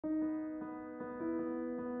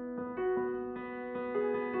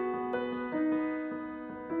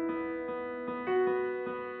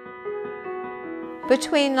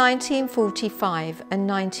Between 1945 and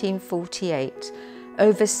 1948,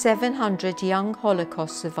 over 700 young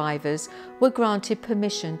Holocaust survivors were granted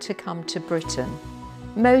permission to come to Britain.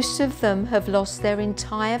 Most of them have lost their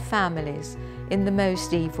entire families in the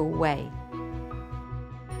most evil way.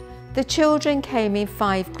 The children came in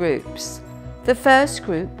 5 groups. The first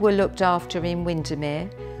group were looked after in Windermere,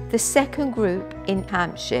 the second group in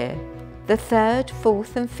Hampshire. The third,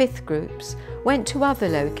 fourth and fifth groups went to other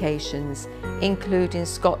locations, including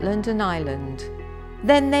Scotland and Ireland.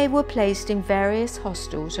 Then they were placed in various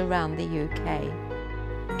hostels around the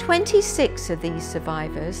UK. 26 of these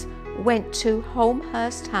survivors went to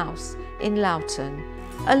Holmehurst House in Loughton,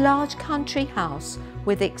 a large country house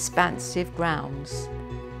with expansive grounds.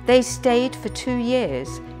 They stayed for 2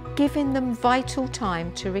 years, giving them vital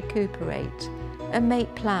time to recuperate and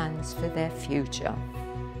make plans for their future.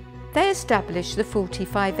 They established the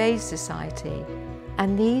 45A Society,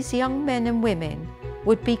 and these young men and women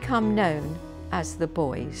would become known as the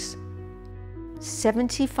Boys.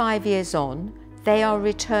 75 years on, they are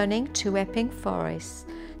returning to Epping Forest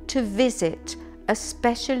to visit a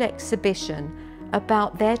special exhibition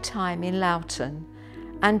about their time in Loughton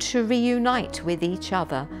and to reunite with each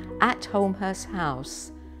other at Holmehurst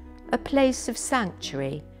House, a place of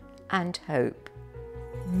sanctuary and hope.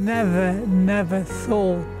 Never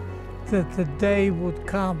thought that the day would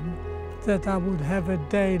come that I would have a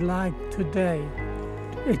day like today.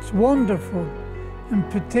 It's wonderful, in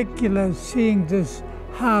particular seeing this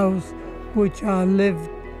house which I lived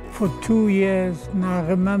for 2 years and I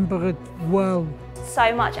remember it well.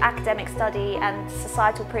 So much academic study and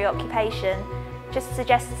societal preoccupation just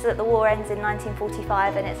suggests that the war ends in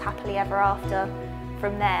 1945 and it's happily ever after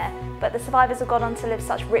from there. But the survivors have gone on to live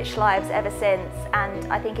such rich lives ever since,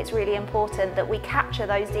 and I think it's really important that we capture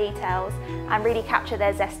those details and really capture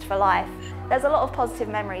their zest for life. There's a lot of positive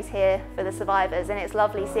memories here for the survivors, and it's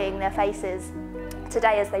lovely seeing their faces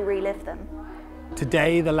today as they relive them.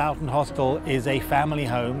 Today the Loughton Hostel is a family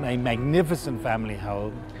home, a magnificent family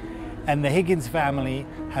home, and the Higgins family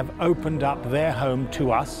have opened up their home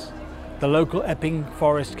to us. The local Epping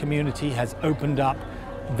Forest community has opened up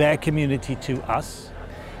their community to us,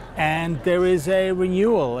 and there is a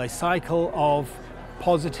renewal, a cycle of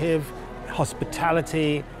positive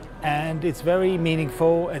hospitality, and it's very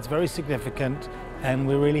meaningful, it's very significant, and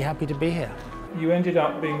we're really happy to be here. You ended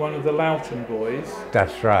up being one of the Loughton Boys.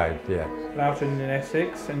 That's right, yeah. Loughton in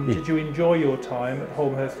Essex, and did you enjoy your time at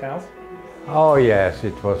Holmehurst House? Oh yes,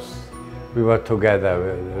 it was, we were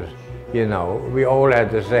together, you know, we all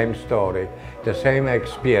had the same story, the same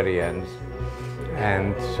experience,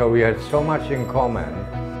 and so we had so much in common.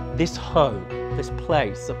 This home, this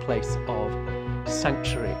place, a place of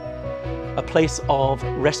sanctuary, a place of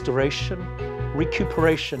restoration,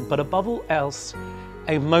 recuperation, but above all else,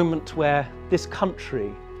 a moment where this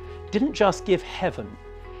country didn't just give heaven,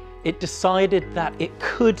 it decided that it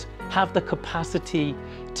could have the capacity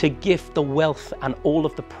to give the wealth and all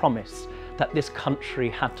of the promise that this country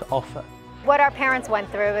had to offer. What our parents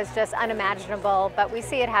went through is just unimaginable, but we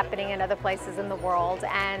see it happening in other places in the world,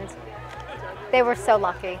 and they were so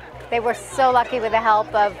lucky. They were so lucky with the help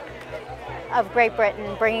of Great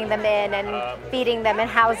Britain, bringing them in and feeding them and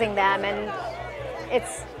housing them, and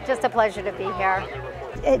it's just a pleasure to be here.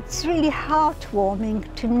 It's really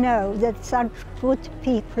heartwarming to know that such good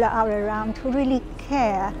people are around who really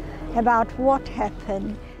care about what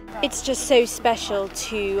happened. It's just so special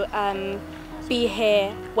to be here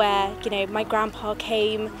where, you know, my grandpa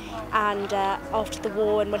came and after the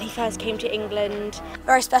war and when he first came to England.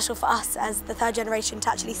 Very special for us as the third generation to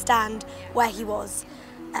actually stand where he was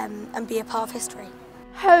and be a part of history.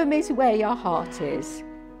 Home is where your heart is.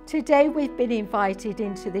 Today we've been invited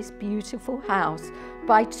into this beautiful house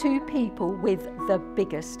by 2 people with the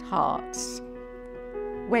biggest hearts,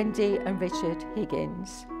 Wendy and Richard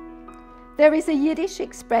Higgins. There is a Yiddish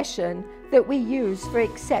expression that we use for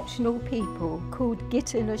exceptional people called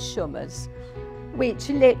Gittener Schummers, which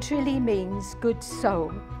literally means good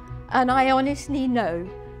soul. And I honestly know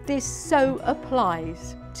this so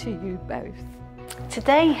applies to you both.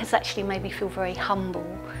 Today has actually made me feel very humble,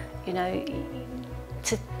 you know,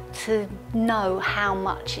 to know how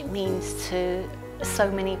much it means to so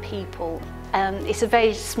many people. It's a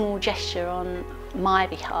very small gesture on my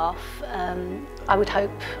behalf. I would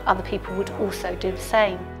hope other people would also do the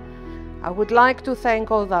same. I would like to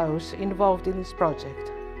thank all those involved in this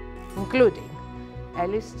project, including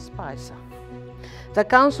Alice Spicer, the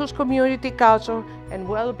Council's Community Culture and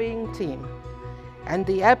Wellbeing team, and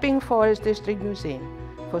the Epping Forest District Museum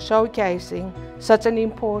for showcasing such an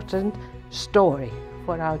important story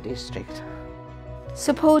for our district.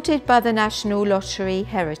 Supported by the National Lottery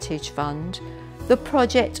Heritage Fund, The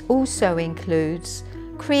project also includes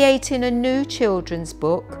creating a new children's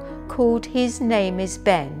book called His Name is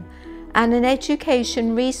Ben and an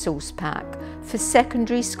education resource pack for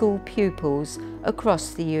secondary school pupils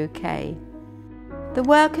across the UK. The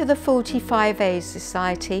work of the 45A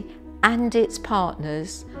Society and its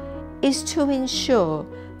partners is to ensure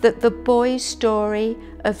that the boy's story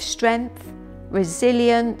of strength,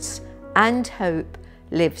 resilience and hope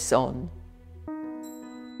lives on.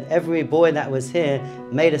 Every boy that was here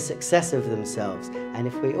made a success of themselves, and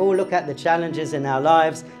if we all look at the challenges in our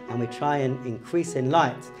lives and we try and increase in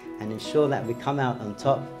light and ensure that we come out on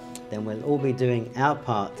top, then we'll all be doing our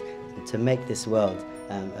part to make this world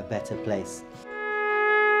a better place.